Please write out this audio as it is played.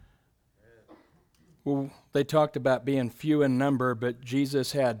Well, they talked about being few in number, but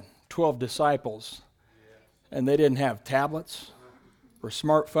Jesus had 12 disciples, and they didn't have tablets or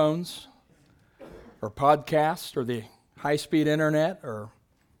smartphones or podcasts or the high-speed internet or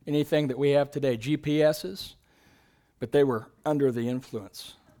anything that we have today, GPSs, but they were under the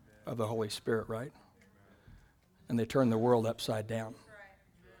influence of the Holy Spirit, right? And they turned the world upside down.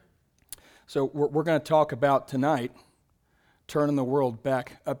 So we're going to talk about tonight turning the world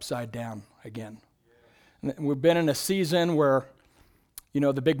back upside down again. And we've been in a season where,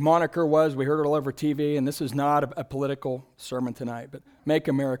 the big moniker was, we heard it all over TV, and this is not a political sermon tonight, but make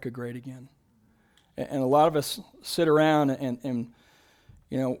America great again. And a lot of us sit around and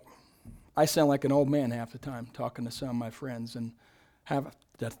I sound like an old man half the time talking to some of my friends, and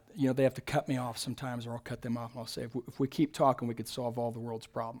they have to cut me off sometimes, or I'll cut them off, and I'll say, if we keep talking, we could solve all the world's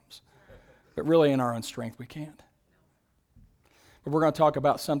problems. But really, in our own strength, we can't. But we're going to talk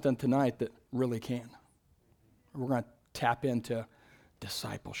about something tonight that really can. We're going to tap into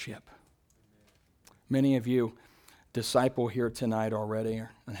discipleship. Many of you disciple here tonight already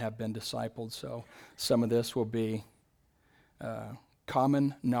and have been discipled, so some of this will be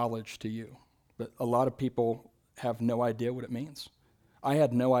common knowledge to you. But a lot of people have no idea what it means. I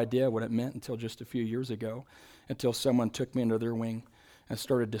had no idea what it meant until just a few years ago, until someone took me under their wing and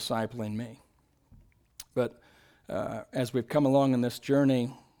started discipling me. But as we've come along in this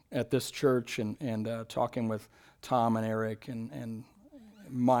journey at this church and talking with Tom and Eric and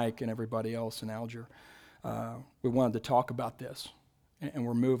Mike and everybody else and Alger, we wanted to talk about this. And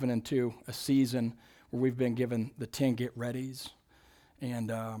we're moving into a season where we've been given the 10 get-readies.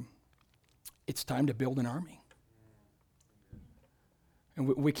 And it's time to build an army. And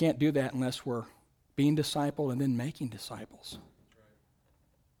we can't do that unless we're being discipled and then making disciples.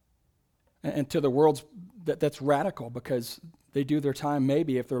 And to the world's, that's radical, because they do their time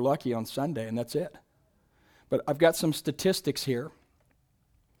maybe, if they're lucky, on Sunday, and that's it. But I've got some statistics here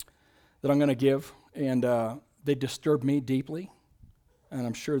that I'm going to give, and they disturb me deeply, and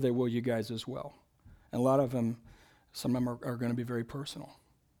I'm sure they will you guys as well. And a lot of them, some of them are going to be very personal.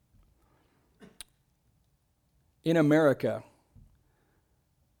 In America,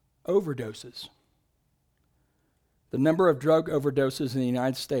 overdoses. The number of drug overdoses in the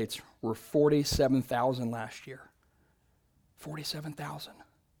United States were 47,000 last year. 47,000.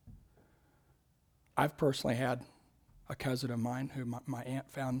 I've personally had a cousin of mine who my aunt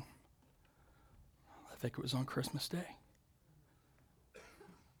found, I think it was on Christmas Day,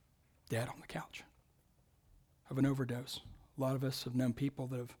 dead on the couch of an overdose. A lot of us have known people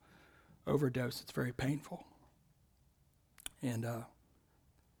that have overdosed. It's very painful. And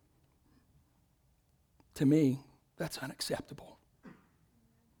to me, that's unacceptable.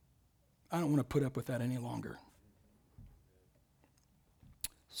 I don't want to put up with that any longer.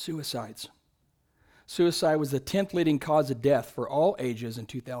 Suicides. Suicide was the 10th leading cause of death for all ages in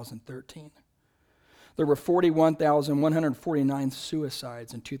 2013. There were 41,149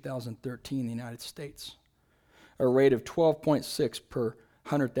 suicides in 2013 in the United States. A rate of 12.6 per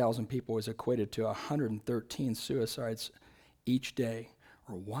 100,000 people is equated to 113 suicides each day,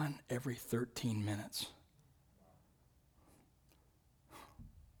 or one every 13 minutes.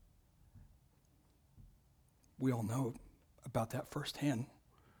 We all know about that firsthand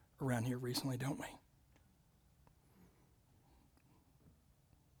around here recently, don't we?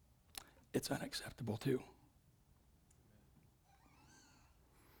 It's unacceptable too.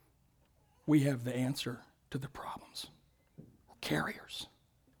 We have the answer to the problems. We're carriers.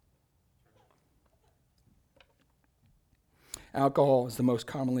 Alcohol is the most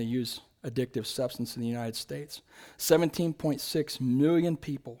commonly used addictive substance in the United States. 17.6 million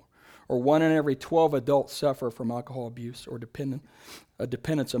people, or 1 in every 12 adults, suffer from alcohol abuse or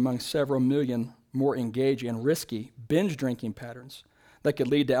dependence, among several million more engage in risky binge drinking patterns that could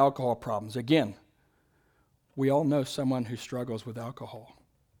lead to alcohol problems. Again, we all know someone who struggles with alcohol.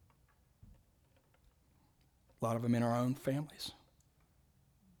 A lot of them in our own families.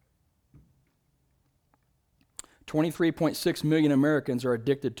 23.6 million Americans are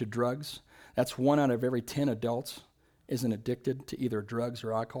addicted to drugs. That's 1 out of every 10 adults isn't addicted to either drugs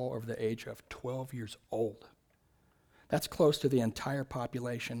or alcohol over the age of 12 years old. That's close to the entire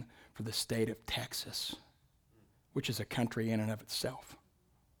population for the state of Texas, which is a country in and of itself.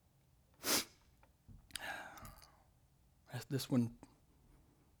 This one,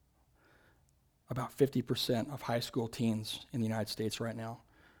 about 50% of high school teens in the United States right now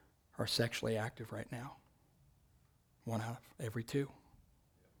are sexually active right now. 1 out of every 2.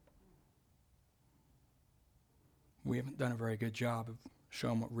 We haven't done a very good job of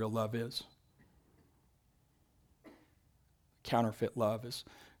showing what real love is. Counterfeit love is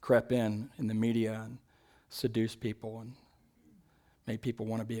crept in the media and seduced people and made people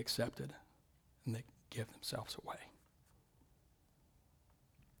want to be accepted, and they give themselves away.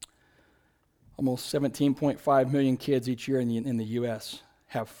 Almost 17.5 million kids each year in the U.S.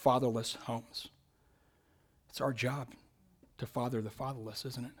 have fatherless homes. It's our job to father the fatherless,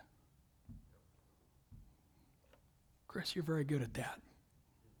 isn't it? Chris, you're very good at that.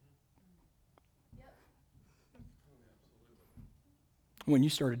 Yep. When you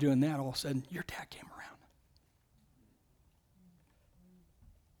started doing that, all of a sudden, your dad came around.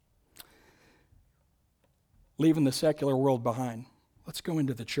 Leaving the secular world behind, let's go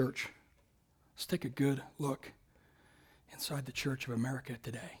into the church. Let's take a good look inside the Church of America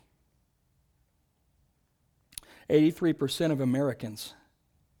today. 83% of Americans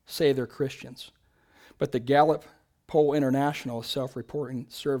say they're Christians, but the Gallup Poll International self-reporting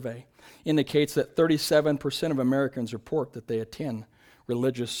survey indicates that 37% of Americans report that they attend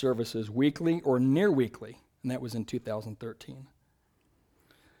religious services weekly or near weekly, and that was in 2013.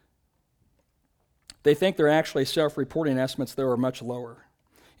 They think they're actually self-reporting estimates that are much lower.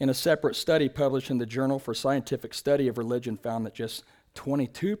 In a separate study published in the Journal for Scientific Study of Religion found that just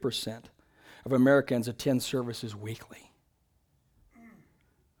 22% of Americans attend services weekly.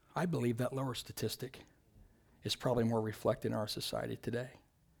 I believe that lower statistic is probably more reflected in our society today.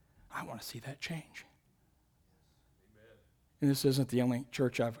 I want to see that change. Amen. And this isn't the only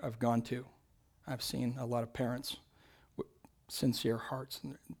church I've gone to. I've seen a lot of parents with sincere hearts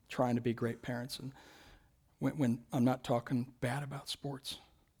and trying to be great parents. And when I'm not talking bad about sports,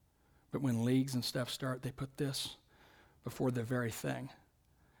 but when leagues and stuff start, they put this before the very thing.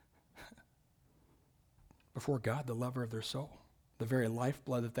 Before God, the lover of their soul, the very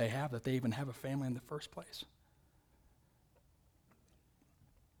lifeblood that they even have a family in the first place.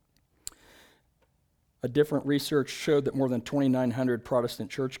 A different research showed that more than 2,900 Protestant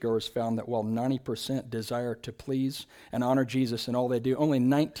churchgoers found that while 90% desire to please and honor Jesus in all they do, only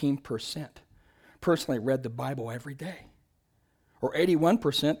 19% personally read the Bible every day. Or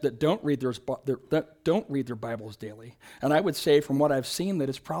 81% that don't read their Bibles daily. And I would say from what I've seen that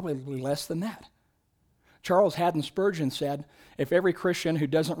it's probably less than that. Charles Haddon Spurgeon said, if every Christian who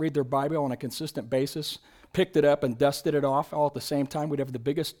doesn't read their Bible on a consistent basis picked it up and dusted it off all at the same time, we'd have the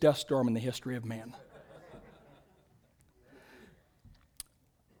biggest dust storm in the history of man.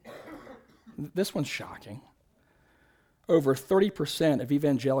 This one's shocking. Over 30% of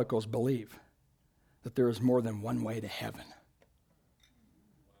evangelicals believe that there is more than one way to heaven.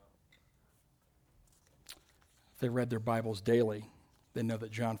 If they read their Bibles daily, they know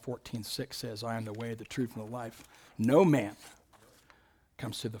that John 14:6 says, I am the way, the truth, and the life. No man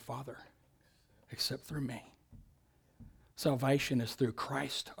comes to the Father except through me. Salvation is through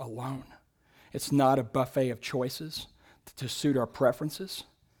Christ alone. It's not a buffet of choices to suit our preferences.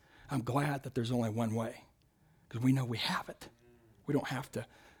 I'm glad that there's only one way because we know we have it. We don't have to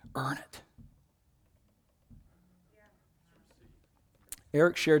earn it.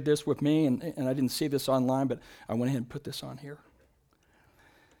 Eric shared this with me, and I didn't see this online, but I went ahead and put this on here.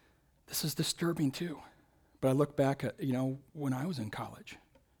 This is disturbing too. But I look back at, when I was in college,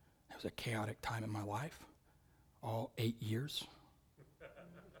 it was a chaotic time in my life, all 8 years.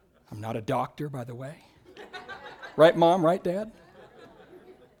 I'm not a doctor, by the way. Right, Mom? Right, Dad?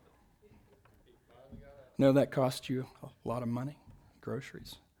 No, that cost you a lot of money,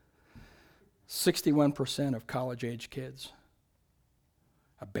 groceries. 61% of college-age kids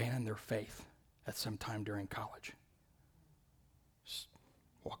abandon their faith at some time during college. Just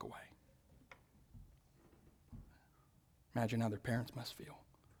walk away. Imagine how their parents must feel.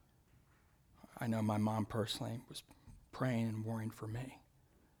 I know my mom personally was praying and worrying for me.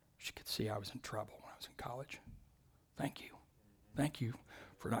 She could see I was in trouble when I was in college. Thank you. Thank you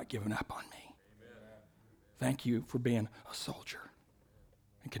for not giving up on me. Amen. Thank you for being a soldier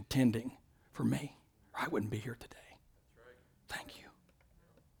and contending for me, or I wouldn't be here today. Thank you.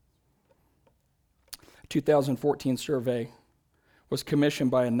 2014 survey was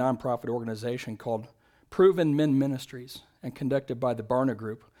commissioned by a nonprofit organization called Proven Men Ministries and conducted by the Barna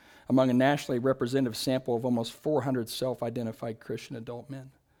Group among a nationally representative sample of almost 400 self-identified Christian adult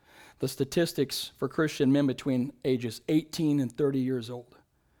men. The statistics for Christian men between ages 18 and 30 years old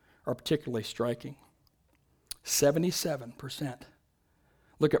are particularly striking. 77%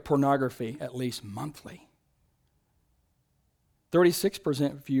 look at pornography at least monthly.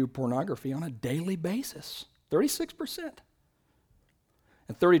 36% view pornography on a daily basis. 36%.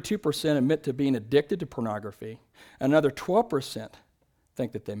 And 32% admit to being addicted to pornography. Another 12%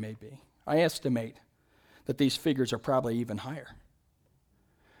 think that they may be. I estimate that these figures are probably even higher,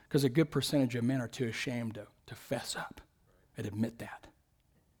 because a good percentage of men are too ashamed to fess up and admit that.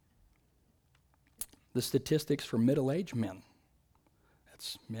 the statistics for middle-aged men.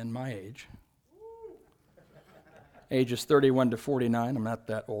 That's men my age. Ages 31 to 49. I'm not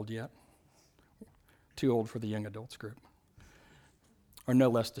that old yet. Too old for the young adults group. Are no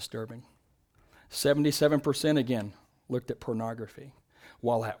less disturbing. 77% again looked at pornography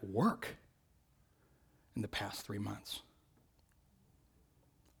while at work in the past 3 months.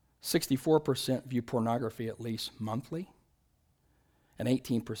 64% view pornography at least monthly, and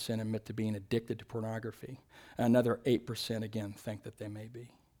 18% admit to being addicted to pornography. And another 8% again think that they may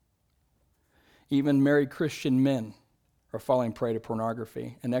be. Even married Christian men are falling prey to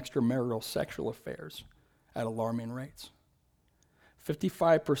pornography and extramarital sexual affairs at alarming rates.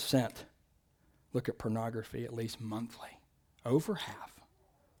 55% look at pornography at least monthly, over half.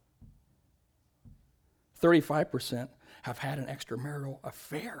 35% have had an extramarital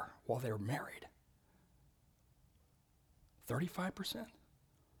affair while they were married. 35%.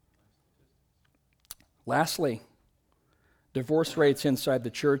 Lastly, divorce rates inside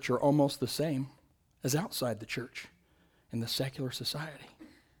the church are almost the same as outside the church in the secular society.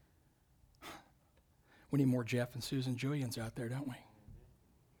 We need more Jeff and Susan Julians out there, don't we?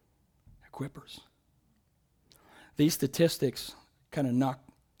 Equippers. These statistics kind of knock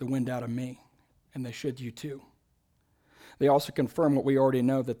the wind out of me, and they should you too. They also confirm what we already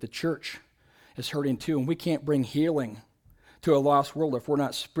know, that the church is hurting too, and we can't bring healing to a lost world if we're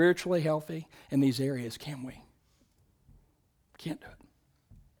not spiritually healthy in these areas, can we? Can't do it.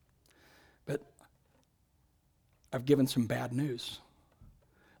 But I've given some bad news.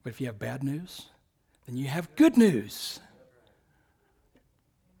 But if you have bad news, then you have good news.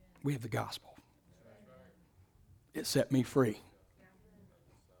 We have the gospel. It set me free.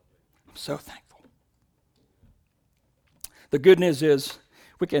 I'm so thankful. The good news is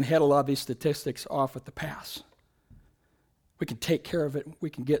we can head a lot of these statistics off at the pass. We can take care of it. We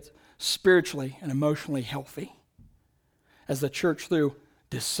can get spiritually and emotionally healthy as the church through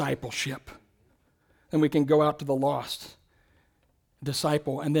discipleship. And we can go out to the lost,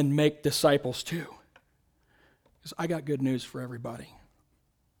 disciple, and then make disciples too. Because I got good news for everybody.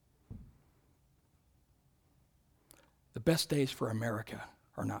 The best days for America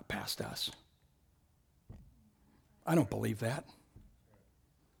are not past us. I don't believe that.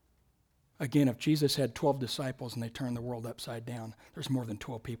 Again, if Jesus had 12 disciples and they turned the world upside down, there's more than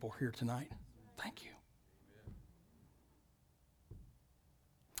 12 people here tonight. Thank you.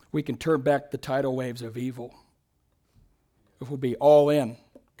 We can turn back the tidal waves of evil if we'll be all in.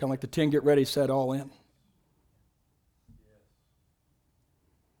 Kind of like the 10 Get Ready said, all in.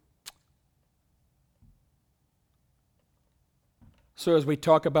 So as we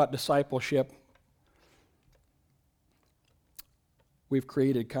talk about discipleship, we've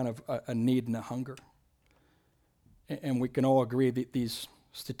created kind of a need and a hunger. And we can all agree that these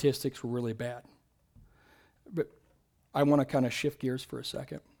statistics were really bad. But I want to kind of shift gears for a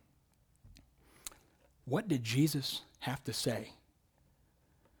second. What did Jesus have to say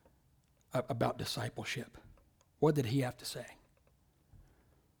about discipleship? What did he have to say?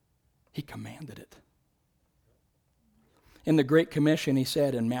 He commanded it. In the Great Commission, he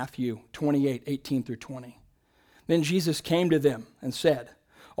said in Matthew 28:18 through 20, "Then Jesus came to them and said,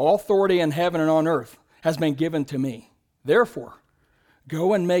 'All authority in heaven and on earth has been given to me. Therefore,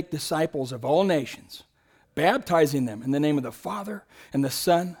 go and make disciples of all nations, baptizing them in the name of the Father and the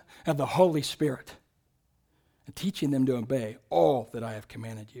Son and the Holy Spirit, and teaching them to obey all that I have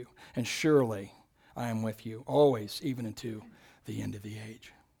commanded you. And surely I am with you always, even unto the end of the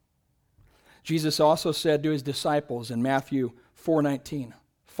age.'" Jesus also said to his disciples in Matthew 4:19,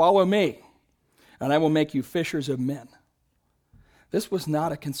 "Follow me, and I will make you fishers of men." This was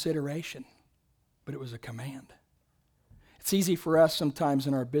not a consideration, but it was a command. It's easy for us sometimes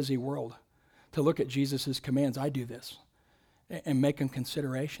in our busy world to look at Jesus' commands. I do this, and make them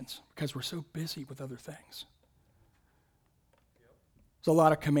considerations because we're so busy with other things. There's a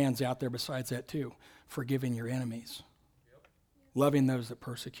lot of commands out there besides that too. Forgiving your enemies. Loving those that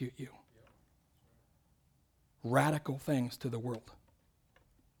persecute you. Radical things to the world.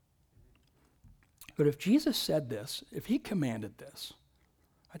 But if Jesus said this, if he commanded this,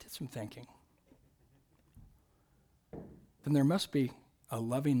 I did some thinking, then there must be a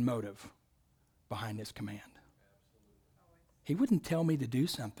loving motive behind his command. He wouldn't tell me to do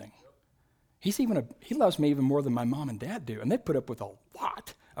something. He loves me even more than my mom and dad do, and they put up with a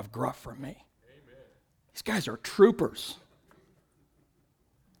lot of gruff from me. Amen. These guys are troopers.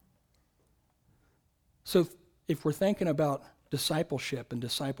 So if we're thinking about discipleship and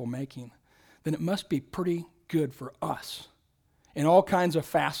disciple making, then it must be pretty good for us in all kinds of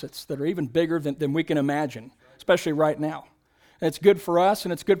facets that are even bigger than we can imagine, especially right now. And it's good for us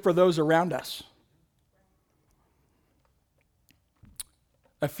and it's good for those around us.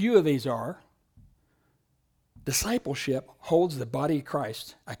 A few of these are: discipleship holds the body of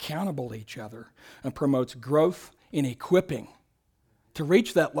Christ accountable to each other and promotes growth in equipping to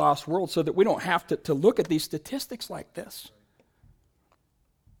reach that lost world so that we don't have to look at these statistics like this.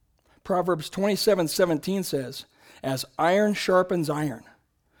 Proverbs 27:17 says, as iron sharpens iron,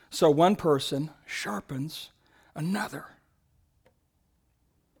 so one person sharpens another.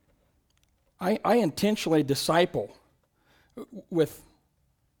 I intentionally disciple with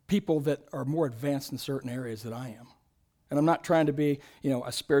people that are more advanced in certain areas than I am. And I'm not trying to be,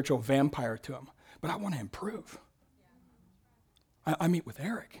 a spiritual vampire to them, but I want to improve. I meet with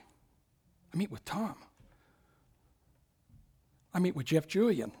Eric. I meet with Tom. I meet with Jeff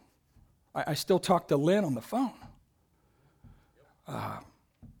Julian. I still talk to Lynn on the phone.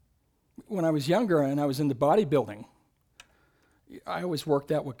 When I was younger and I was into bodybuilding, I always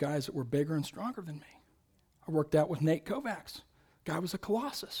worked out with guys that were bigger and stronger than me. I worked out with Nate Kovacs. Guy was a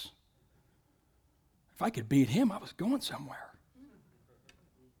colossus. If I could beat him, I was going somewhere.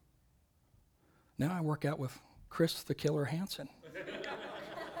 Now I work out with Chris the Killer Hansen.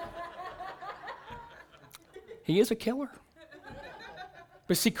 He is a killer.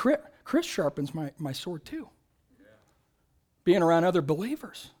 But see, Chris sharpens my sword too. Being around other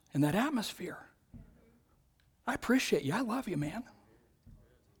believers in that atmosphere. I appreciate you. I love you, man.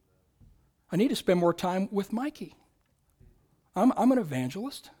 I need to spend more time with Mikey. I'm an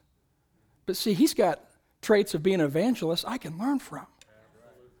evangelist. But see, he's got traits of being an evangelist I can learn from.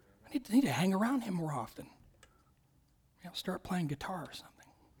 I need to hang around him more often. Start playing guitar or something.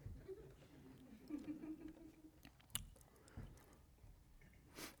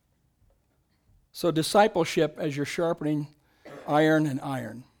 So discipleship, as you're sharpening iron and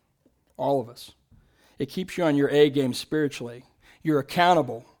iron, all of us, it keeps you on your A game spiritually. You're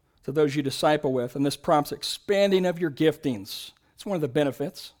accountable to those you disciple with, and this prompts expanding of your giftings. It's one of the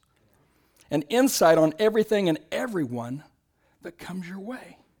benefits. And insight on everything and everyone that comes your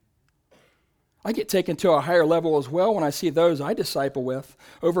way. I get taken to a higher level as well when I see those I disciple with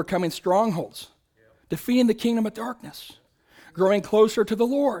overcoming strongholds, defeating the kingdom of darkness, growing closer to the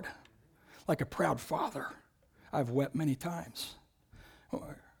Lord. Like a proud father, I've wept many times.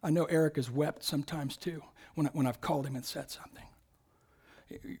 I know Eric has wept sometimes too when I've called him and said something.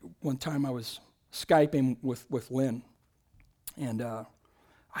 One time I was Skyping with Lynn, and I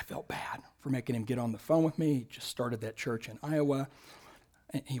felt bad for making him get on the phone with me. He just started that church in Iowa,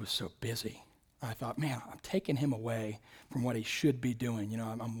 and he was so busy. I thought, man, I'm taking him away from what he should be doing.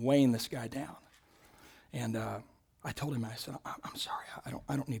 I'm weighing this guy down. And I told him, I said, I'm sorry,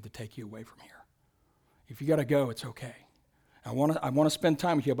 I don't need to take you away from here. If you got to go, it's okay. I want to spend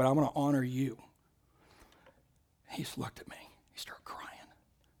time with you, but I want to honor you. He just looked at me. He started crying.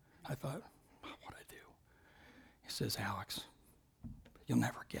 I thought, what'd I do? He says, Alex, you'll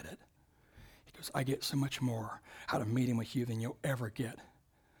never get it. He goes, I get so much more out of meeting with you than you'll ever get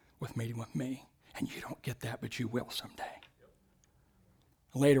with meeting with me. And you don't get that, but you will someday.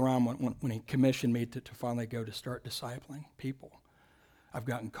 Later on, when he commissioned me to finally go to start discipling people, I've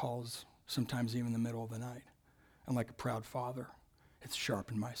gotten calls, sometimes even in the middle of the night. And like a proud father, it's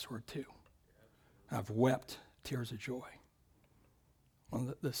sharpened my sword too. I've wept tears of joy. One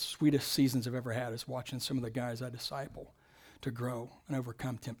of the sweetest seasons I've ever had is watching some of the guys I disciple to grow and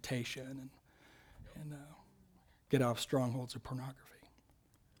overcome temptation and get out of strongholds of pornography.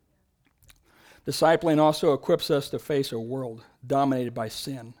 Discipling also equips us to face a world dominated by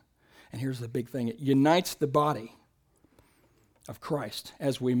sin. And here's the big thing. It unites the body of Christ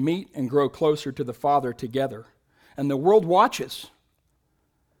as we meet and grow closer to the Father together. And the world watches.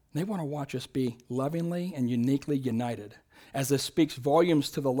 They want to watch us be lovingly and uniquely united as this speaks volumes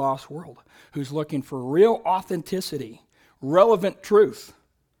to the lost world who's looking for real authenticity, relevant truth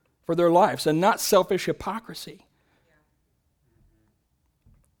for their lives and not selfish hypocrisy.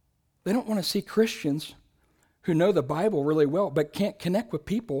 They don't want to see Christians who know the Bible really well but can't connect with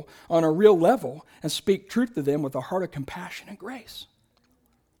people on a real level and speak truth to them with a heart of compassion and grace.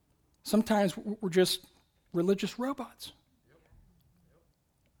 Sometimes we're just religious robots.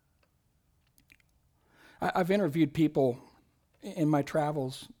 I've interviewed people in my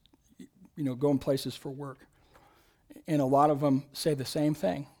travels, going places for work, and a lot of them say the same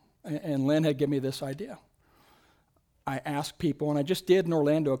thing. And Lynn had given me this idea. I ask people, and I just did in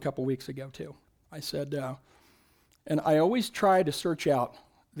Orlando a couple weeks ago too. I said, and I always try to search out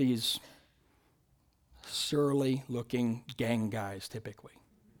these surly-looking gang guys typically.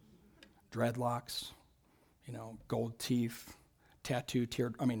 Dreadlocks, gold teeth,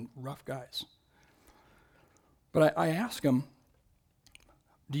 rough guys. But I ask them,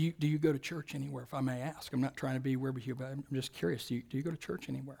 Do you go to church anywhere, if I may ask? I'm not trying to be weird with you, but I'm just curious. Do you go to church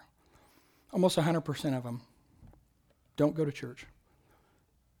anywhere? Almost 100% of them don't go to church.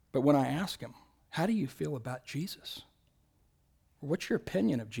 But when I ask them, how do you feel about Jesus? What's your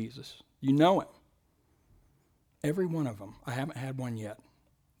opinion of Jesus? You know him. Every one of them, I haven't had one yet.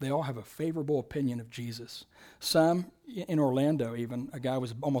 They all have a favorable opinion of Jesus. Some, in Orlando even, a guy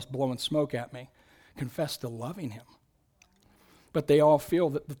was almost blowing smoke at me, confessed to loving him. But they all feel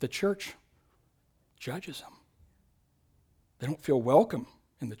that the church judges them. They don't feel welcome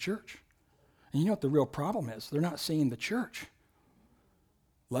in the church. And you know what the real problem is? They're not seeing the church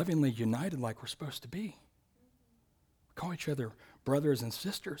lovingly united like we're supposed to be. We call each other brothers and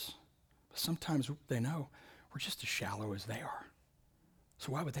sisters, but sometimes they know we're just as shallow as they are.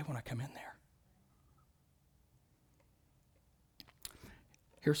 So why would they want to come in there?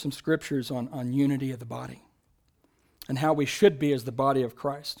 Here's some scriptures on unity of the body and how we should be as the body of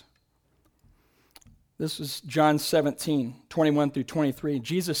Christ. This is John 17, 21 through 23.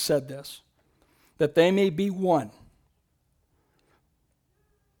 Jesus said this, that they may be one.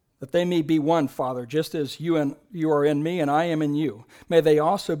 That they may be one, Father, just as you are in me and I am in you. May they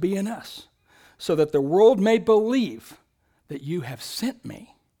also be in us, so that the world may believe that you have sent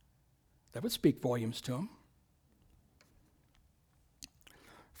me. That would speak volumes to them.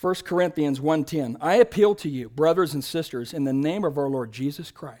 1 Corinthians 1:10, I appeal to you, brothers and sisters, in the name of our Lord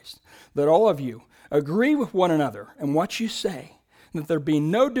Jesus Christ, that all of you agree with one another in what you say, and that there be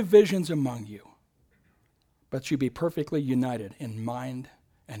no divisions among you, but you be perfectly united in mind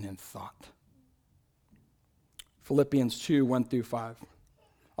and in thought. Philippians 2:1 through 5,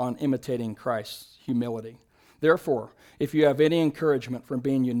 on imitating Christ's humility. Therefore, if you have any encouragement from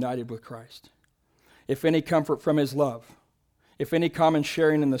being united with Christ, if any comfort from his love, if any common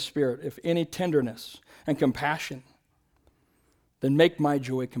sharing in the Spirit, if any tenderness and compassion, then make my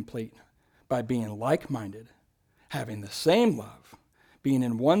joy complete by being like-minded, having the same love, being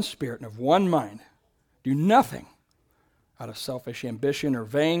in one spirit and of one mind. Do nothing out of selfish ambition or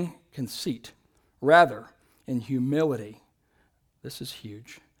vain conceit. Rather, in humility, this is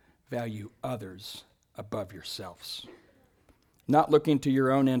huge, value others above yourselves. Not looking to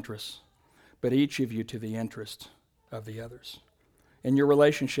your own interests, but each of you to the interest of the others. In your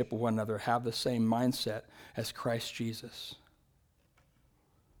relationship with one another, have the same mindset as Christ Jesus.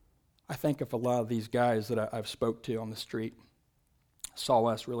 I think if a lot of these guys that I've spoke to on the street saw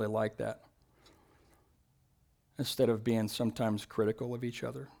us really like that, instead of being sometimes critical of each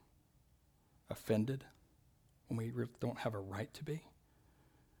other, offended when we don't have a right to be.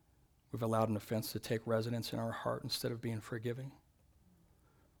 We've allowed an offense to take residence in our heart instead of being forgiving.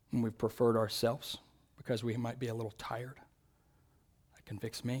 And we've preferred ourselves because we might be a little tired. That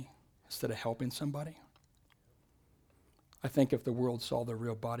convicts me instead of helping somebody. I think if the world saw the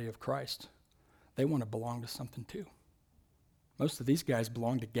real body of Christ, they want to belong to something too. Most of these guys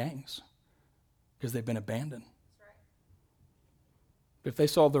belong to gangs because they've been abandoned. But if they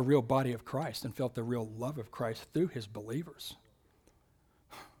saw the real body of Christ and felt the real love of Christ through his believers,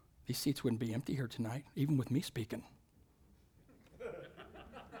 these seats wouldn't be empty here tonight, even with me speaking.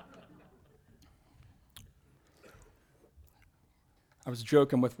 I was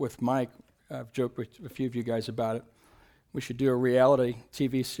joking with Mike. I've joked with a few of you guys about it. We should do a reality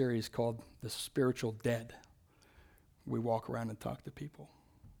TV series called The Spiritual Dead. We walk around and talk to people,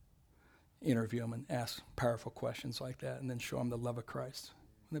 interview them and ask powerful questions like that, and then show them the love of Christ.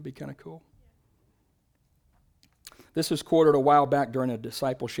 Wouldn't that be kind of cool? This was quoted a while back during a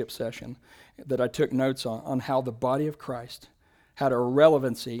discipleship session that I took notes on how the body of Christ had a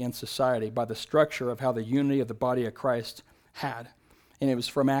relevancy in society by the structure of how the unity of the body of Christ had. And it was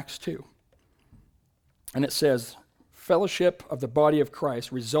from Acts 2. And it says, fellowship of the body of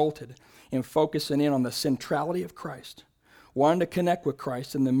Christ resulted in focusing in on the centrality of Christ, wanting to connect with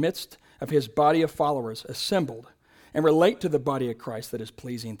Christ in the midst of his body of followers assembled and relate to the body of Christ that is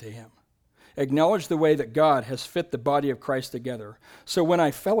pleasing to him. Acknowledge the way that God has fit the body of Christ together. So when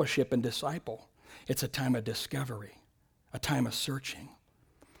I fellowship and disciple, it's a time of discovery, a time of searching,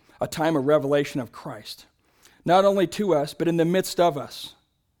 a time of revelation of Christ. Not only to us, but in the midst of us.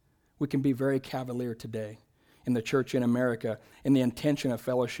 We can be very cavalier today in the church in America in the intention of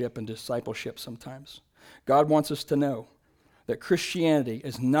fellowship and discipleship sometimes. God wants us to know that Christianity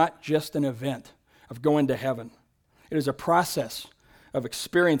is not just an event of going to heaven. It is a process of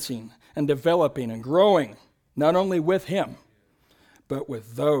experiencing and developing and growing, not only with him, but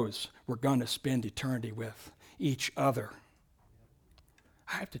with those we're going to spend eternity with, each other.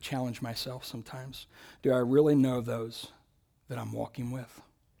 I have to challenge myself sometimes. Do I really know those that I'm walking with?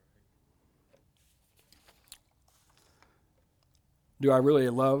 Do I really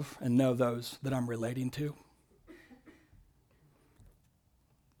love and know those that I'm relating to?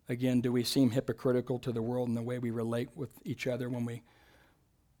 Again, do we seem hypocritical to the world in the way we relate with each other when we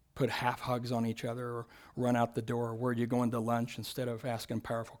put half hugs on each other or run out the door, or where are you going to lunch, instead of asking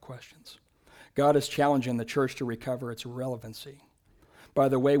powerful questions? God is challenging the church to recover its relevancy by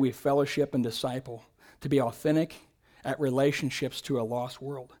the way we fellowship and disciple, to be authentic at relationships to a lost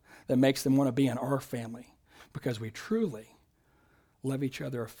world that makes them want to be in our family, because we truly love each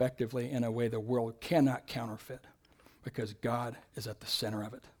other effectively in a way the world cannot counterfeit, because God is at the center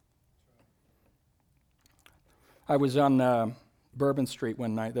of it. I was on Bourbon Street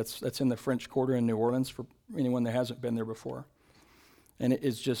one night. That's in the French Quarter in New Orleans, for anyone that hasn't been there before. And it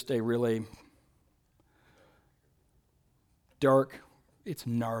is just a really dark, it's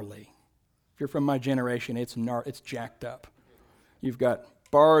gnarly. If you're from my generation, it's jacked up. You've got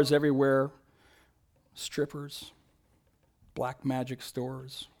bars everywhere, strippers, black magic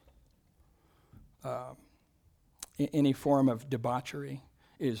stores, any form of debauchery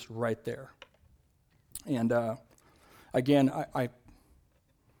is right there. And again,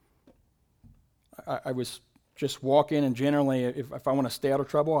 I was just walking, and generally, if I want to stay out of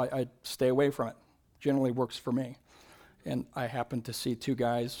trouble, I stay away from it. Generally works for me. And I happened to see two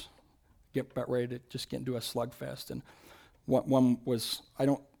guys get about ready to just get into a slugfest. And one was, I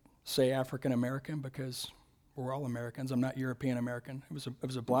don't say African American because we're all Americans. I'm not European American. It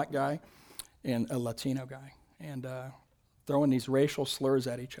was a black guy and a Latino guy, and throwing these racial slurs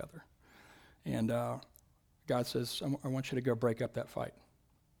at each other. And God says, I want you to go break up that fight.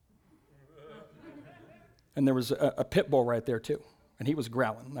 And there was a pit bull right there too, and he was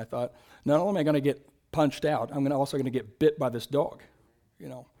growling. And I thought, not only am I going to get punched out, I'm also going to get bit by this dog,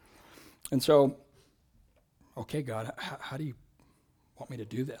 And so, okay, God, how do you want me to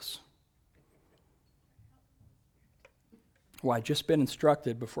do this? Well, I'd just been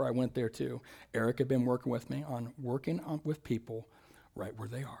instructed before I went there too. Eric had been working with me on with people right where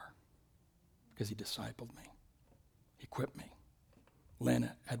they are, because he discipled me, equipped me. Lynn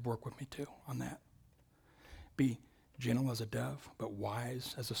had worked with me too on that. Be gentle as a dove, but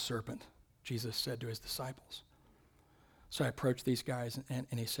wise as a serpent, Jesus said to his disciples. So I approached these guys,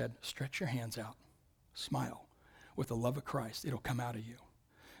 and he said, stretch your hands out, smile. With the love of Christ, it'll come out of you.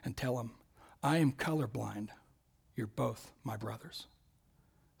 And tell them, I am colorblind. You're both my brothers.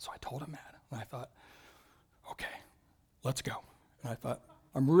 So I told him that, and I thought, okay, let's go. And I thought,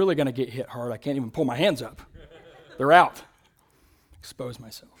 I'm really going to get hit hard. I can't even pull my hands up. They're out. Expose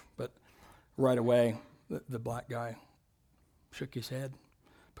myself. But right away, the black guy shook his head,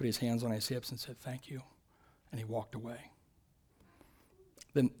 put his hands on his hips and said, thank you. And he walked away.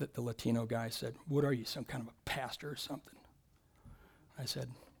 Then the Latino guy said, what are you, some kind of a pastor or something? I said,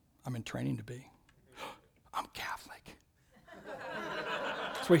 I'm in training to be. I'm Catholic.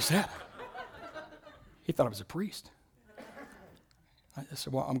 That's what he said. He thought I was a priest. I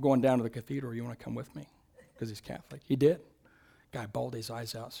said, well, I'm going down to the cathedral. You want to come with me? Because he's Catholic. He did. Guy bawled his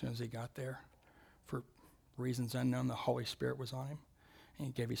eyes out as soon as he got there. For reasons unknown, the Holy Spirit was on him. And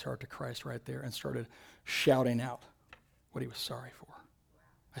he gave his heart to Christ right there and started shouting out what he was sorry for.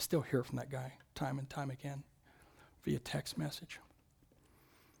 I still hear from that guy time and time again via text message.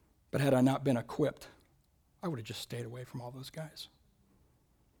 But had I not been equipped, I would have just stayed away from all those guys.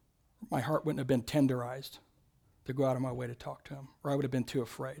 My heart wouldn't have been tenderized to go out of my way to talk to him, or I would have been too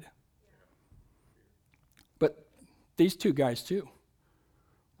afraid. But these two guys too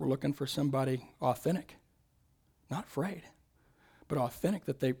were looking for somebody authentic, not afraid, but authentic,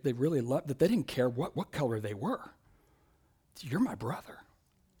 that they really loved, that they didn't care what color they were. You're my brother.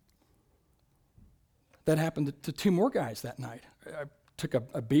 That happened to two more guys that night. I took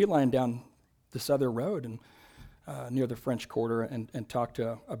a beeline down this other road and near the French Quarter and talked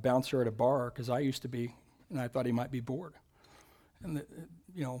to a bouncer at a bar, because I used to be, and I thought he might be bored. And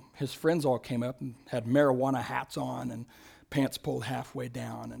his friends all came up and had marijuana hats on and pants pulled halfway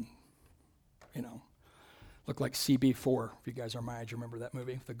down, and looked like CB4. If you guys are my age, you remember that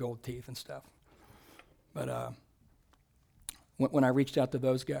movie with the gold teeth and stuff. But when I reached out to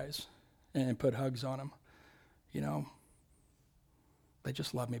those guys and put hugs on them, they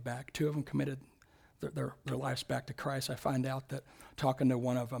just loved me back. Two of them committed their lives back to Christ. I find out that, talking to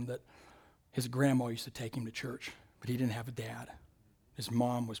one of them, that his grandma used to take him to church, but he didn't have a dad. His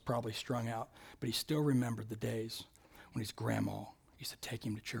mom was probably strung out, but he still remembered the days when his grandma used to take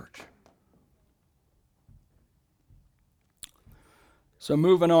him to church. So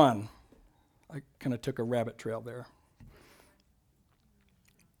moving on, I kind of took a rabbit trail there.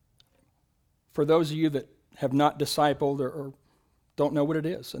 For those of you that have not discipled or don't know what it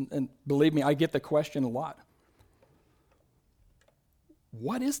is, and believe me, I get the question a lot.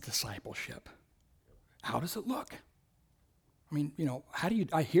 what is discipleship? How does it look? I mean, how do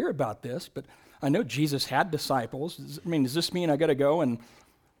I hear about this, but I know Jesus had disciples. Does this mean I got to go and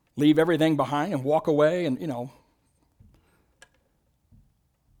leave everything behind and walk away? And,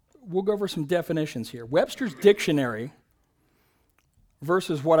 we'll go over some definitions here. Webster's Dictionary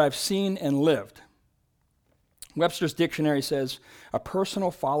versus what I've seen and lived. Webster's Dictionary says, a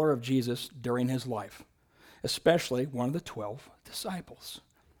personal follower of Jesus during his life, especially one of the 12 disciples.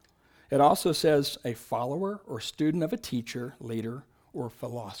 It also says a follower or student of a teacher, leader, or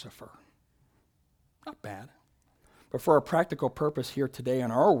philosopher. Not bad. But for a practical purpose here today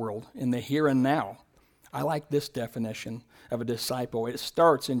in our world, in the here and now, I like this definition of a disciple. It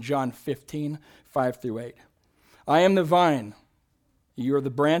starts in John 15, 5 through 8. I am the vine, you are the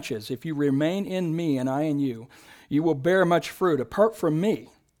branches. If you remain in me and I in you, you will bear much fruit. Apart from me,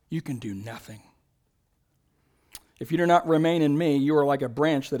 you can do nothing. If you do not remain in me, you are like a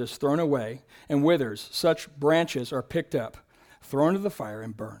branch that is thrown away and withers. Such branches are picked up, thrown into the fire,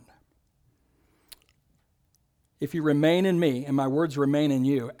 and burned. If you remain in me and my words remain in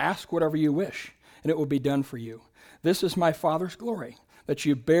you, ask whatever you wish, and it will be done for you. This is my Father's glory, that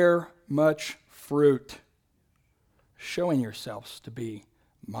you bear much fruit, showing yourselves to be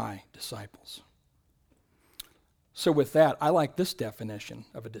my disciples. So with that, I like this definition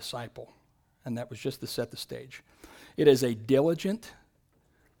of a disciple, and that was just to set the stage. It is a diligent,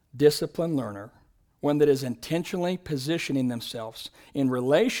 disciplined learner, one that is intentionally positioning themselves in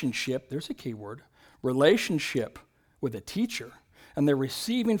relationship, there's a key word, relationship with a teacher, and they're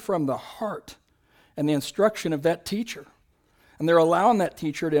receiving from the heart and the instruction of that teacher. And they're allowing that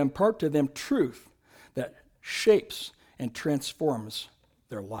teacher to impart to them truth that shapes and transforms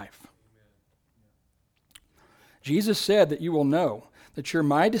their life. Jesus said that you will know that you're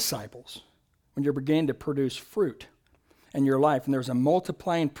my disciples when you're beginning to produce fruit in your life. And there's a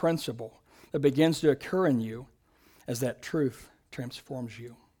multiplying principle that begins to occur in you as that truth transforms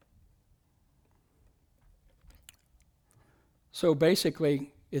you. So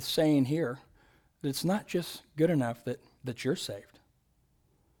basically, it's saying here that it's not just good enough that you're saved.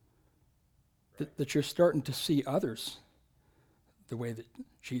 That you're starting to see others the way that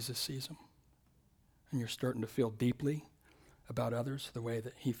Jesus sees them. And you're starting to feel deeply about others the way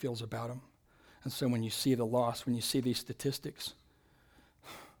that he feels about them. And so when you see the loss, when you see these statistics,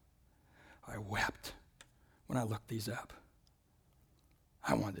 I wept when I looked these up.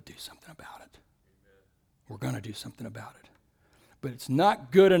 I wanted to do something about it. Amen. We're going to do something about it. But it's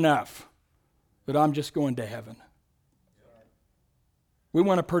not good enough that I'm just going to heaven. We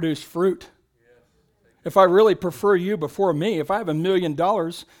want to produce fruit. If I really prefer you before me, if I have $1 million,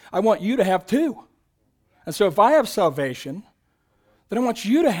 I want you to have too. And so if I have salvation, then I want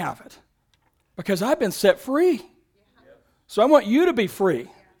you to have it because I've been set free. So I want you to be free.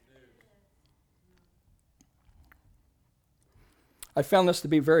 I found this to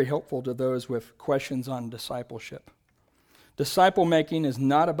be very helpful to those with questions on discipleship. Disciple making is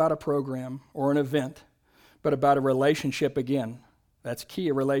not about a program or an event, but about a relationship again. That's key,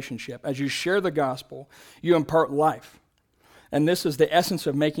 a relationship. As you share the gospel, you impart life. And this is the essence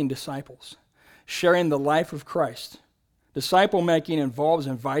of making disciples, sharing the life of Christ. Disciple making involves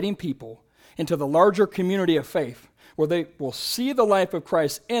inviting people into the larger community of faith where they will see the life of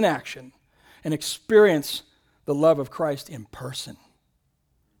Christ in action and experience the love of Christ in person.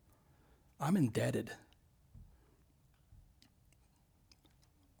 I'm indebted.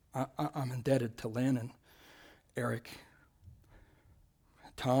 I'm indebted to Lynn and Eric,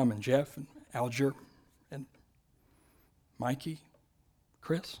 Tom and Jeff and Alger and Mikey,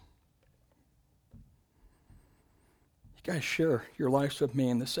 Chris. You guys share your lives with me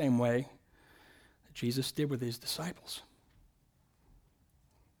in the same way that Jesus did with his disciples.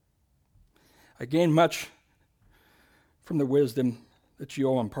 I gained much from the wisdom that you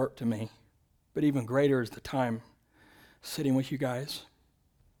all impart to me, but even greater is the time sitting with you guys,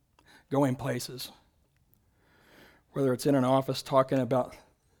 going places, whether it's in an office talking about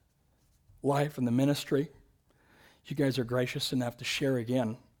life and the ministry. You guys are gracious enough to share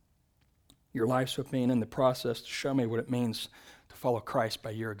again your lives with me and in the process to show me what it means to follow Christ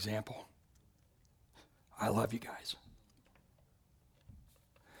by your example. I love you guys.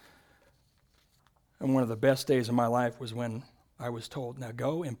 And one of the best days of my life was when I was told, now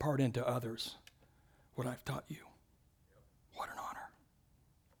go impart into others what I've taught you. What an honor.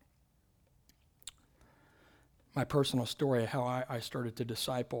 My personal story, how I started to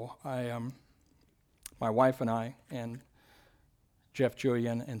disciple, my wife and I, and Jeff,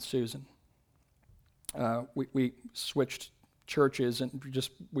 Julian, and Susan, we switched churches and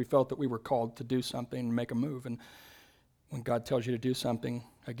we felt that we were called to do something and make a move. And when God tells you to do something,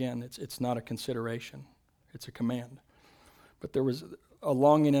 again, it's not a consideration. It's a command. But there was a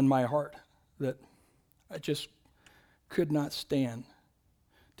longing in my heart that I just could not stand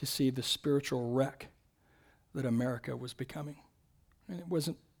to see the spiritual wreck that America was becoming. And it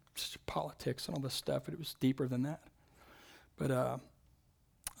wasn't just politics and all this stuff. It was deeper than that. But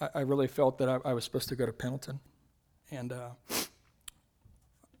I really felt that I was supposed to go to Pendleton. And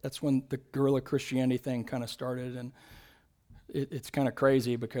that's when the guerrilla Christianity thing kind of started. And it's kind of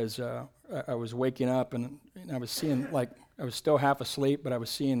crazy because I was waking up and I was seeing, I was still half asleep, but I was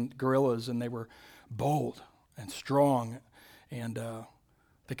seeing guerrillas, and they were bold and strong, and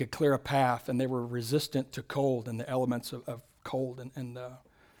they could clear a path, and they were resistant to cold and the elements of cold.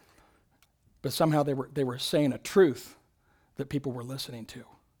 But somehow they were saying a truth that people were listening to,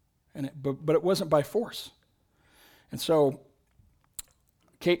 but it wasn't by force. And so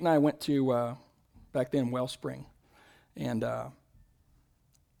Kate and I went to back then Wellspring, and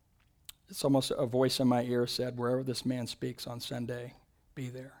it's almost a voice in my ear said, "Wherever this man speaks on Sunday, be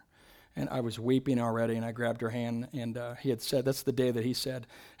there." And I was weeping already, and I grabbed her hand, and he had said, that's the day that he said,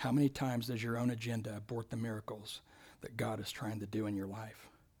 "How many times does your own agenda abort the miracles that God is trying to do in your life?"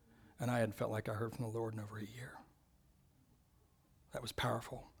 And I hadn't felt like I heard from the Lord in over a year. That was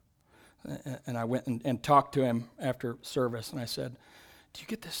powerful. And I went and talked to him after service, and I said, "Do you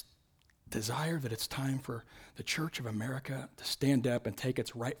get this desire that it's time for the Church of America to stand up and take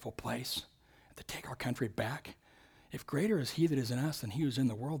its rightful place, and to take our country back? If greater is he that is in us than he who is in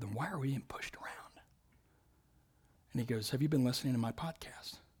the world, then why are we being pushed around?" And he goes, "Have you been listening to my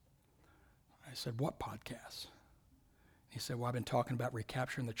podcast?" I said, "What podcast?" He said, "Well, I've been talking about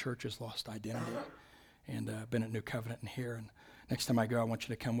recapturing the church's lost identity, and been at New Covenant and here, and next time I go, I want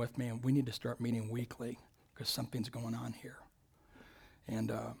you to come with me, and we need to start meeting weekly because something's going on here." And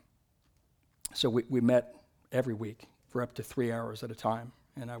so we met every week for up to 3 hours at a time,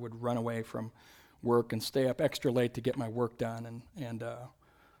 and I would run away from work and stay up extra late to get my work done. And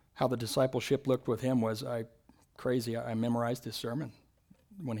how the discipleship looked with him was I memorized his sermon.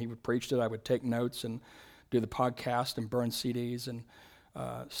 When he would preach it, I would take notes and do the podcast and burn CDs and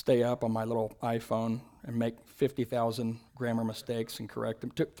stay up on my little iPhone and make 50,000 grammar mistakes and correct them.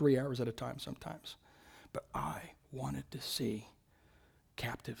 It took 3 hours at a time sometimes. But I wanted to see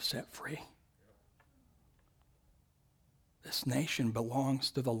captives set free. This nation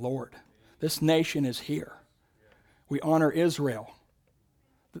belongs to the Lord. This nation is here. We honor Israel.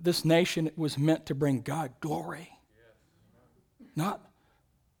 But this nation was meant to bring God glory, not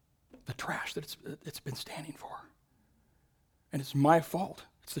the trash that it's been standing for. And it's my fault.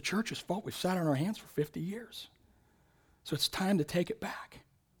 It's the church's fault. We've sat on our hands for 50 years. So it's time to take it back.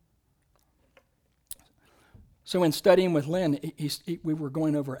 So in studying with Lynn, we were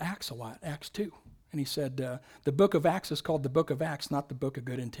going over Acts a lot, Acts 2. And he said, the book of Acts is called the book of Acts, not the book of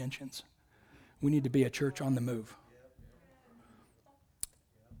good intentions. We need to be a church on the move.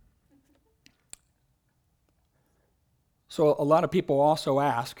 So a lot of people also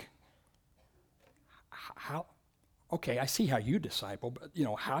ask, how? Okay, I see how you disciple, but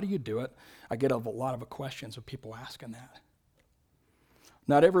how do you do it? I get a lot of questions of people asking that.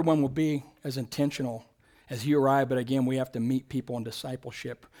 Not everyone will be as intentional as you or I, but again, we have to meet people in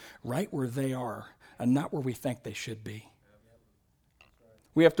discipleship right where they are and not where we think they should be.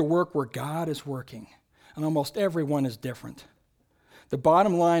 We have to work where God is working, and almost everyone is different. The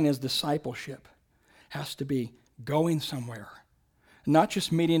bottom line is discipleship has to be going somewhere, not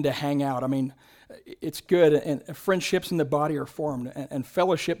just meeting to hang out. I mean, it's good, and friendships in the body are formed, and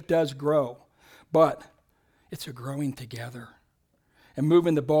fellowship does grow, but it's a growing together and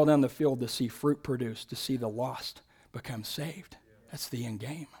moving the ball down the field to see fruit produced, to see the lost become saved. That's the end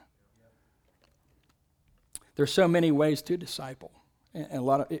game. There's so many ways to disciple.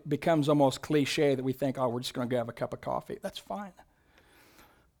 And it becomes almost cliche that we think, we're just going to go have a cup of coffee. That's fine.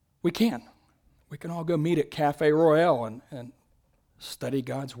 We can. We can all go meet at Cafe Royale and study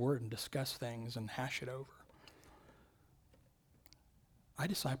God's Word and discuss things and hash it over. I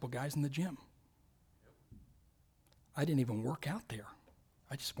disciple guys in the gym. I didn't even work out there.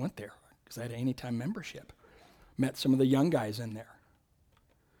 I just went there because I had an anytime membership. Met some of the young guys in there.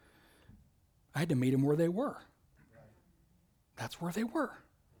 I had to meet them where they were. That's where they were.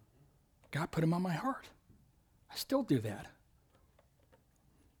 God put them on my heart. I still do that.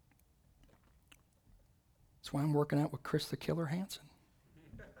 That's why I'm working out with Chris the Killer Hansen.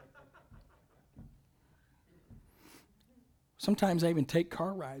 Sometimes I even take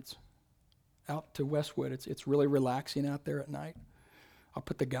car rides out to Westwood. It's really relaxing out there at night. I'll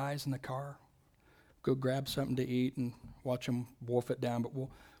put the guys in the car, go grab something to eat and watch them wolf it down, but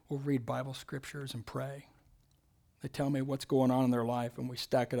we'll read Bible scriptures and pray. They tell me what's going on in their life, and we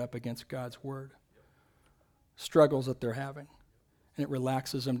stack it up against God's word. Struggles that they're having. And it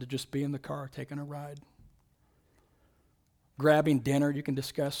relaxes them to just be in the car taking a ride. Grabbing dinner, you can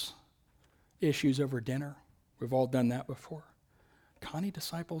discuss issues over dinner. We've all done that before. Connie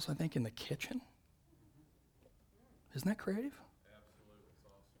disciples, I think, in the kitchen. Isn't that creative? Absolutely. It's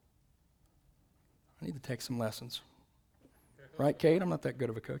awesome. I need to take some lessons. Right, Kate? I'm not that good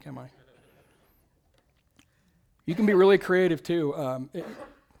of a cook, am I? You can be really creative, too.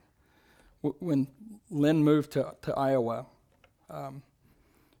 When Lynn moved to Iowa,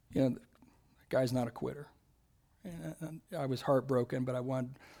 the guy's not a quitter. And I was heartbroken, but I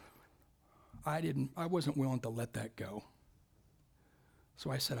wasn't willing to let that go.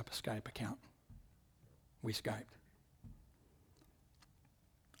 So I set up a Skype account. We Skyped.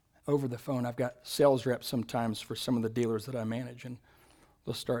 Over the phone, I've got sales reps sometimes for some of the dealers that I manage, and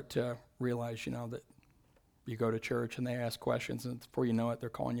they'll start to realize, that you go to church and they ask questions, and before you know it, they're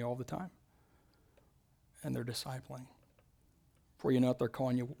calling you all the time. And they're discipling. Before you know it, they're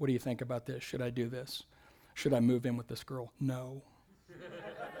calling you, what do you think about this? Should I do this? Should I move in with this girl? No.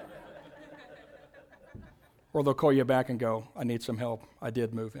 Or they'll call you back and go, I need some help. I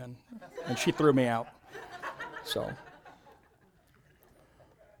did move in. And she threw me out. So.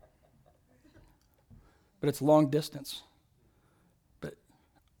 But it's long distance. But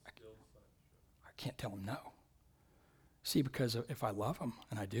I can't tell them no. See, because if I love them,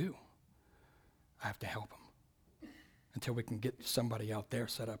 and I do, I have to help them until we can get somebody out there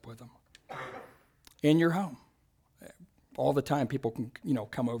set up with them. In your home. All the time people can,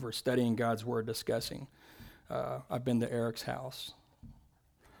 come over studying God's word, discussing. I've been to Eric's house.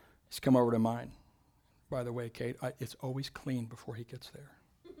 He's come over to mine. By the way, Kate, it's always clean before he gets there.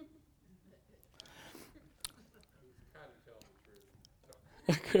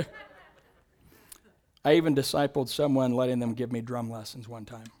 I even discipled someone, letting them give me drum lessons one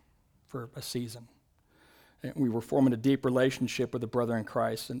time for a season. And we were forming a deep relationship with a brother in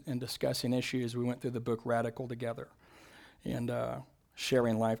Christ and discussing issues. We went through the book Radical together and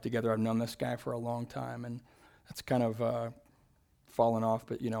sharing life together. I've known this guy for a long time, and that's kind of fallen off,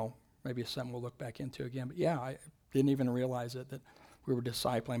 but, maybe it's something we'll look back into again. But, yeah, I didn't even realize it, that we were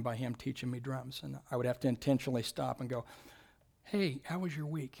discipling by him teaching me drums. And I would have to intentionally stop and go, hey, how was your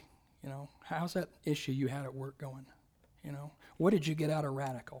week? How's that issue you had at work going? What did you get out of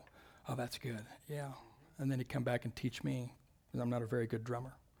Radical? Oh, that's good. Yeah. And then he'd come back and teach me, because I'm not a very good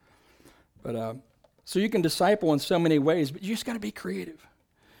drummer. But so you can disciple in so many ways, but you just got to be creative.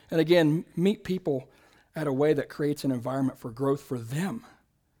 And again, meet people at a way that creates an environment for growth for them.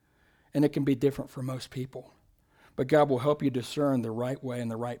 And it can be different for most people. But God will help you discern the right way and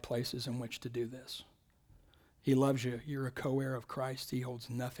the right places in which to do this. He loves you. You're a co-heir of Christ. He holds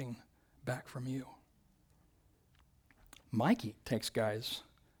nothing back from you. Mikey takes guys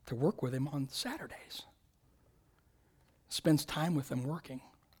to work with him on Saturdays. Spends time with them working.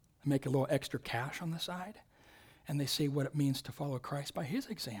 Make a little extra cash on the side. And they see what it means to follow Christ by his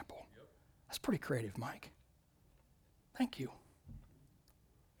example. Yep. That's pretty creative, Mike. Thank you.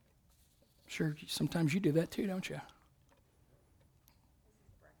 Sure, sometimes you do that too, don't you?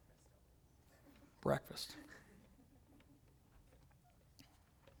 Breakfast.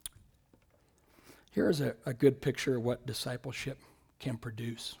 Here is a good picture of what discipleship can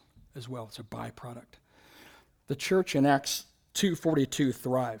produce as well. It's a byproduct. The church in Acts 2:42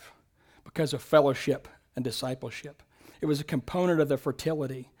 thrived because of fellowship and discipleship. It was a component of the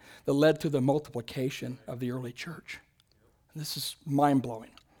fertility that led to the multiplication of the early church. And this is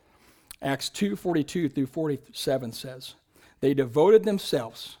mind-blowing. Acts 2:42 through 47 says, they devoted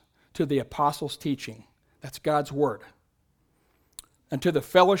themselves to the apostles' teaching, that's God's word, and to the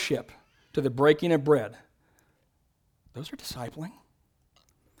fellowship, to the breaking of bread, those are discipling,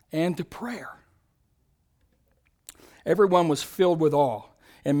 and to prayer. Everyone was filled with awe,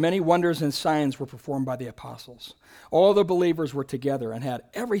 and many wonders and signs were performed by the apostles. All the believers were together and had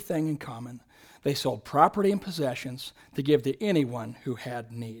everything in common. They sold property and possessions to give to anyone who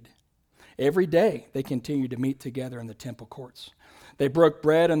had need. Every day they continued to meet together in the temple courts. They broke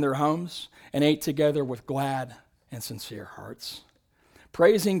bread in their homes and ate together with glad and sincere hearts,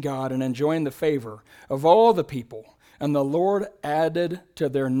 praising God and enjoying the favor of all the people. And the Lord added to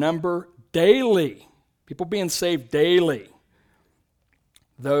their number daily, people being saved daily,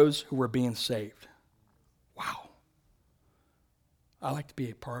 those who were being saved. Wow. I like to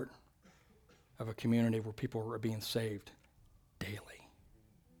be a part of a community where people are being saved daily.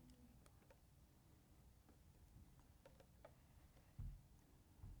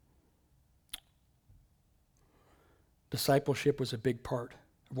 Discipleship was a big part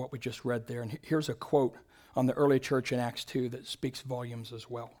of what we just read there. And here's a quote on the early church in Acts 2 that speaks volumes as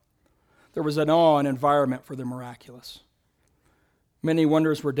well. There was an awe and environment for the miraculous. Many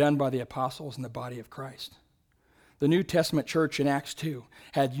wonders were done by the apostles in the body of Christ. The New Testament church in Acts 2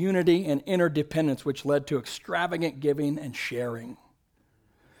 had unity and interdependence, which led to extravagant giving and sharing.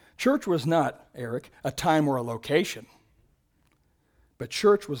 Church was not, Eric, a time or a location, but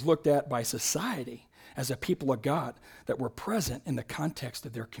church was looked at by society as a people of God that were present in the context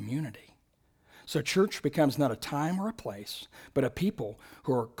of their community. So church becomes not a time or a place, but a people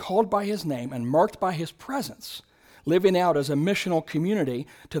who are called by his name and marked by his presence, living out as a missional community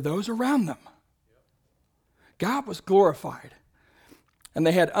to those around them. God was glorified, and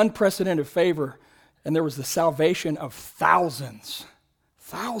they had unprecedented favor, and there was the salvation of thousands.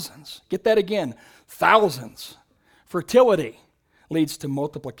 Thousands. Get that again. Thousands. Fertility leads to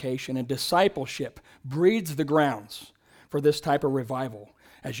multiplication, and discipleship breeds the grounds for this type of revival,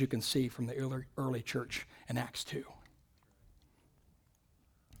 as you can see from the early church in Acts 2.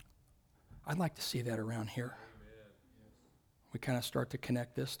 I'd like to see that around here. We kind of start to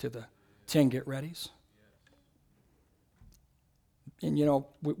connect this to the 10 get-readies. And you know,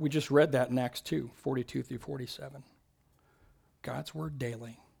 we just read that in Acts 2, 42 through 47. God's word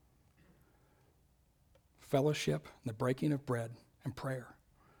daily. Fellowship, the breaking of bread, and prayer.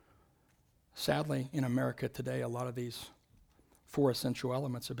 Sadly, in America today, a lot of these 4 essential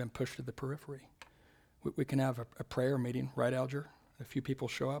elements have been pushed to the periphery. We can have a prayer meeting, right, Alger? A few people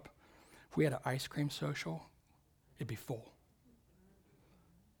show up. If we had an ice cream social, it'd be full.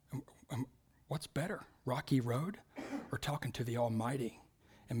 What's better, Rocky Road or talking to the Almighty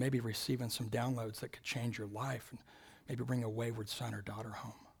and maybe receiving some downloads that could change your life and maybe bring a wayward son or daughter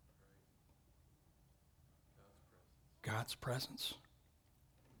home? God's presence.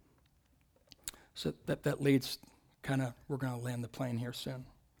 So that leads we're going to land the plane here soon.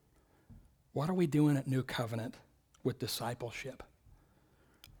 What are we doing at New Covenant with discipleship?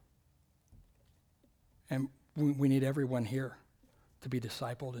 And we need everyone here to be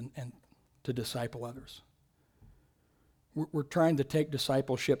discipled and to disciple others. We're trying to take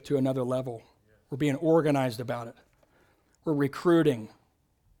discipleship to another level. We're being organized about it. We're recruiting,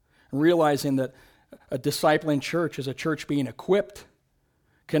 realizing that a discipling church is a church being equipped,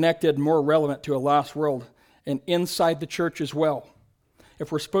 connected, more relevant to a lost world, and inside the church as well.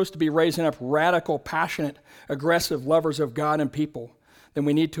 If we're supposed to be raising up radical, passionate, aggressive lovers of God and people, then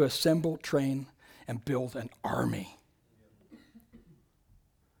we need to assemble, train, and build an army.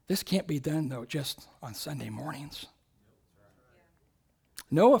 This can't be done, though, just on Sunday mornings.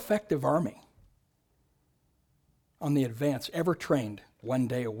 No effective army on the advance ever trained 1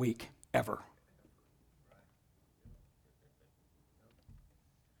 day a week, ever.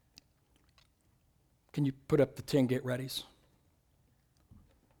 Can you put up the 10 get-readies?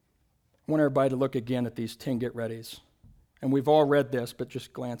 I want everybody to look again at these 10 get-readies. And we've all read this, but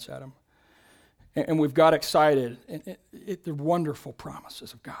just glance at them. And we've got excited. They're wonderful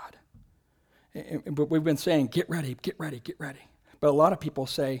promises of God. But we've been saying, get ready, get ready, get ready. But a lot of people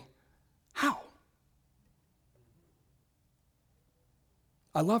say, how?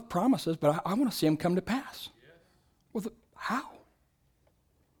 I love promises, but I want to see them come to pass. Yes. Well, how?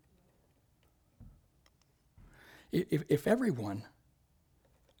 If everyone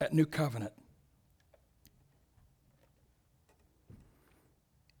at New Covenant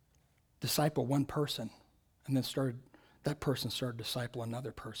disciple one person and then that person started to disciple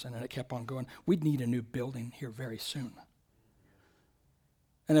another person, and it kept on going, we'd need a new building here very soon.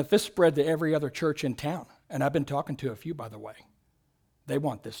 And if this spread to every other church in town, and I've been talking to a few, by the way, they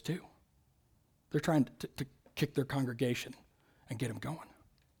want this too. They're trying to kick their congregation and get them going.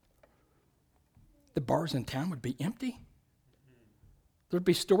 The bars in town would be empty. There'd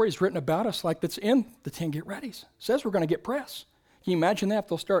be stories written about us like that's in the 10 get-readies. It says we're going to get press. Can you imagine that?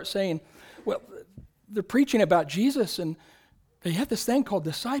 They'll start saying, well, they're preaching about Jesus, and they had this thing called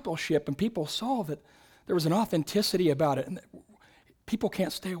discipleship, and people saw that there was an authenticity about it, and people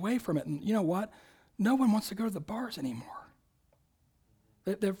can't stay away from it. And you know what? No one wants to go to the bars anymore.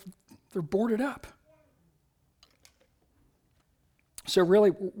 They're boarded up. So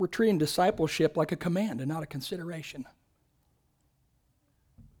really, we're treating discipleship like a command and not a consideration.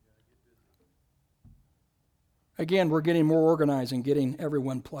 Again, we're getting more organized and getting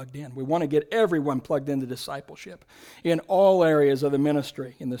everyone plugged in. We want to get everyone plugged into discipleship in all areas of the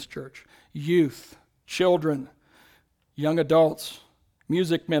ministry in this church. Youth, children, young adults,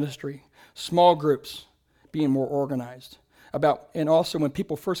 music ministry, small groups, being more organized. And also when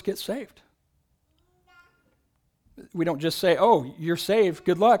people first get saved. We don't just say, oh, you're saved,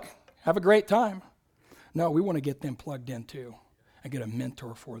 good luck, have a great time. No, we want to get them plugged in too and get a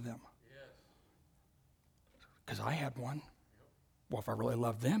mentor for them. because I had one. Well, if I really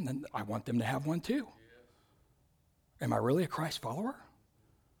love them, then I want them to have one too. Am I really a Christ follower?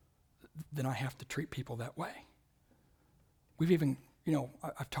 Then I have to treat people that way. We've even,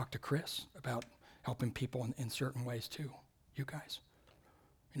 I've talked to Chris about helping people in certain ways too. You guys.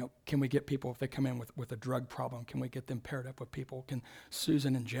 Can we get people, if they come in with a drug problem, can we get them paired up with people? Can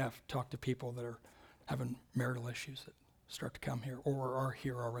Susan and Jeff talk to people that are having marital issues that start to come here or are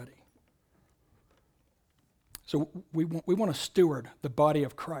here already? So we want to steward the body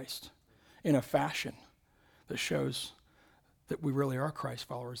of Christ in a fashion that shows that we really are Christ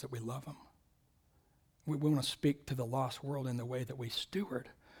followers, that we love him. We want to speak to the lost world in the way that we steward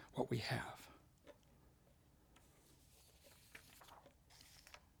what we have.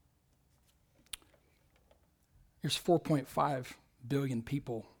 There's 4.5 billion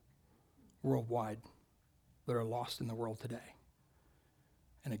people worldwide that are lost in the world today.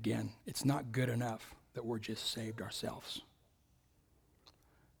 And again, it's not good enough that we're just saved ourselves.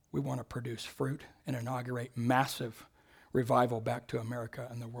 We want to produce fruit and inaugurate massive revival back to America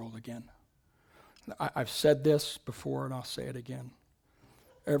and the world again. I've said this before and I'll say it again.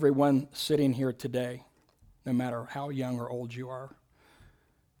 Everyone sitting here today, no matter how young or old you are,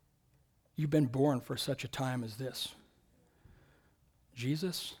 you've been born for such a time as this.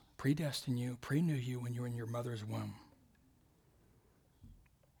 Jesus predestined you, pre-knew you when you were in your mother's womb.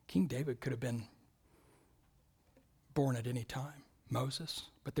 King David could have been born at any time, Moses,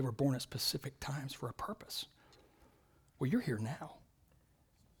 but they were born at specific times for a purpose. Well, you're here now.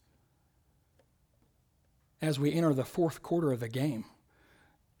 As we enter the fourth quarter of the game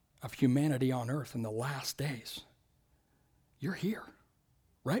of humanity on earth in the last days, you're here,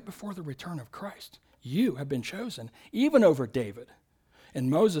 right before the return of Christ. You have been chosen, even over David and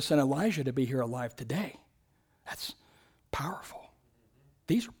Moses and Elijah, to be here alive today. That's powerful.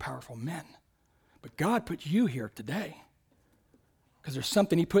 These are powerful men. But God put you here today because there's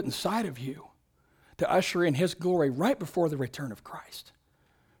something he put inside of you to usher in his glory right before the return of Christ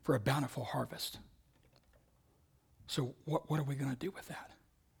for a bountiful harvest. So what are we going to do with that?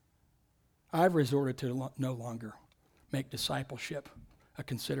 I've resorted to no longer make discipleship a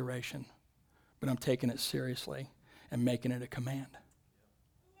consideration, but I'm taking it seriously and making it a command.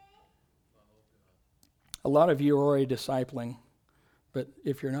 A lot of you are already discipling, but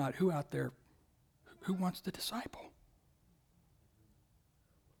if you're not, who out there, who wants to disciple?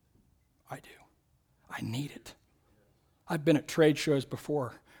 I do. I need it. I've been at trade shows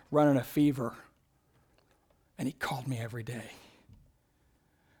before, running a fever, and he called me every day.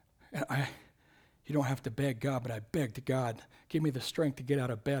 And you don't have to beg God, but I begged to God, give me the strength to get out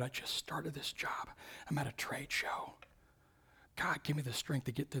of bed. I just started this job. I'm at a trade show. God, give me the strength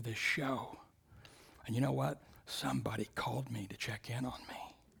to get to this show. And you know what? Somebody called me to check in on me.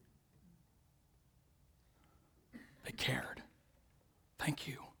 They cared. Thank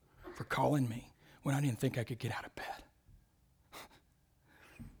you for calling me when I didn't think I could get out of bed.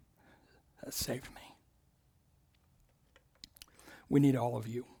 That saved me. We need all of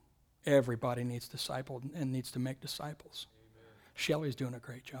you. Everybody needs discipled and needs to make disciples. Amen. Shelley's doing a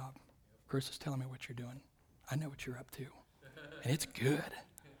great job. Chris is telling me what you're doing. I know what you're up to. And it's good.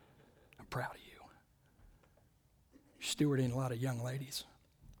 I'm proud of you. You're stewarding a lot of young ladies.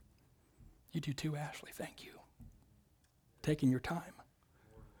 You do too, Ashley. Thank you. Taking your time.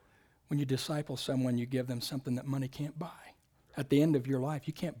 When you disciple someone, you give them something that money can't buy. At the end of your life,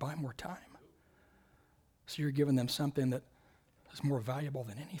 you can't buy more time. So you're giving them something that is more valuable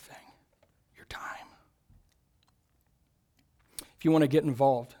than anything, your time. If you want to get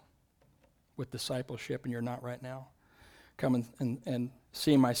involved with discipleship and you're not right now, come and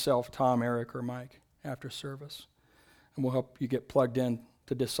see myself, Tom, Eric, or Mike after service. And we'll help you get plugged in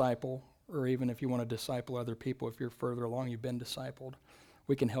to disciple, or even if you want to disciple other people, if you're further along, you've been discipled,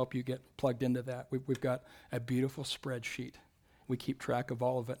 we can help you get plugged into that. We've got a beautiful spreadsheet. We keep track of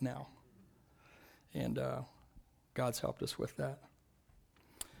all of it now. And God's helped us with that.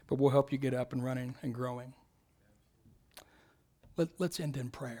 But we'll help you get up and running and growing. Let's end in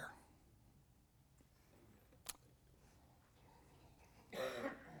prayer.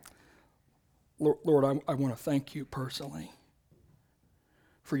 Lord, I want to thank you personally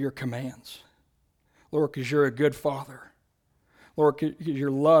for your commands. Lord, because you're a good father. Lord, because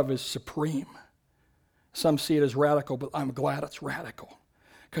your love is supreme. Some see it as radical, but I'm glad it's radical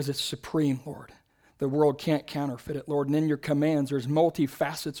because it's supreme, Lord. The world can't counterfeit it, Lord. And in your commands, there's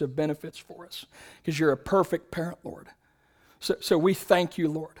multi-facets of benefits for us because you're a perfect parent, Lord. So we thank you,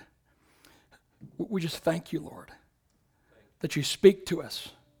 Lord. We just thank you, Lord, that you speak to us.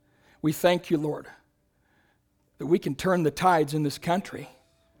 We thank you, Lord, that we can turn the tides in this country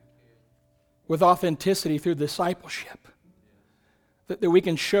with authenticity through discipleship. That we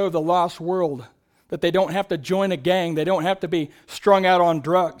can show the lost world that they don't have to join a gang. They don't have to be strung out on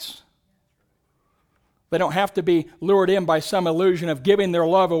drugs. They don't have to be lured in by some illusion of giving their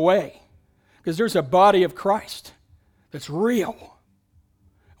love away. Because there's a body of Christ that's real.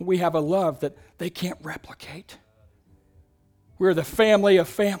 We have a love that they can't replicate. We're the family of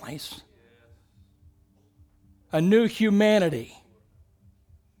families. A new humanity.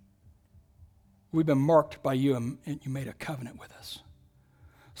 We've been marked by you, and you made a covenant with us.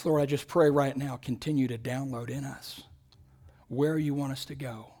 So Lord, I just pray right now, continue to download in us where you want us to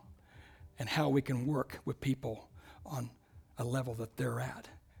go and how we can work with people on a level that they're at,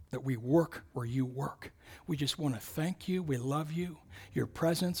 that we work where you work. We just want to thank you. We love you. Your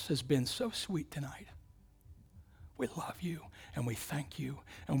presence has been so sweet tonight. We love you, and we thank you,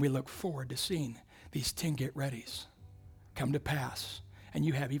 and we look forward to seeing these 10 get-readies come to pass, and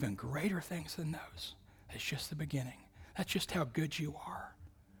you have even greater things than those. It's just the beginning. That's just how good you are.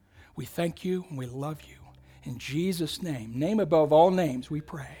 We thank you, and we love you. In Jesus' name above all names, we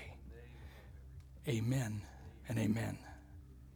pray. Amen and amen.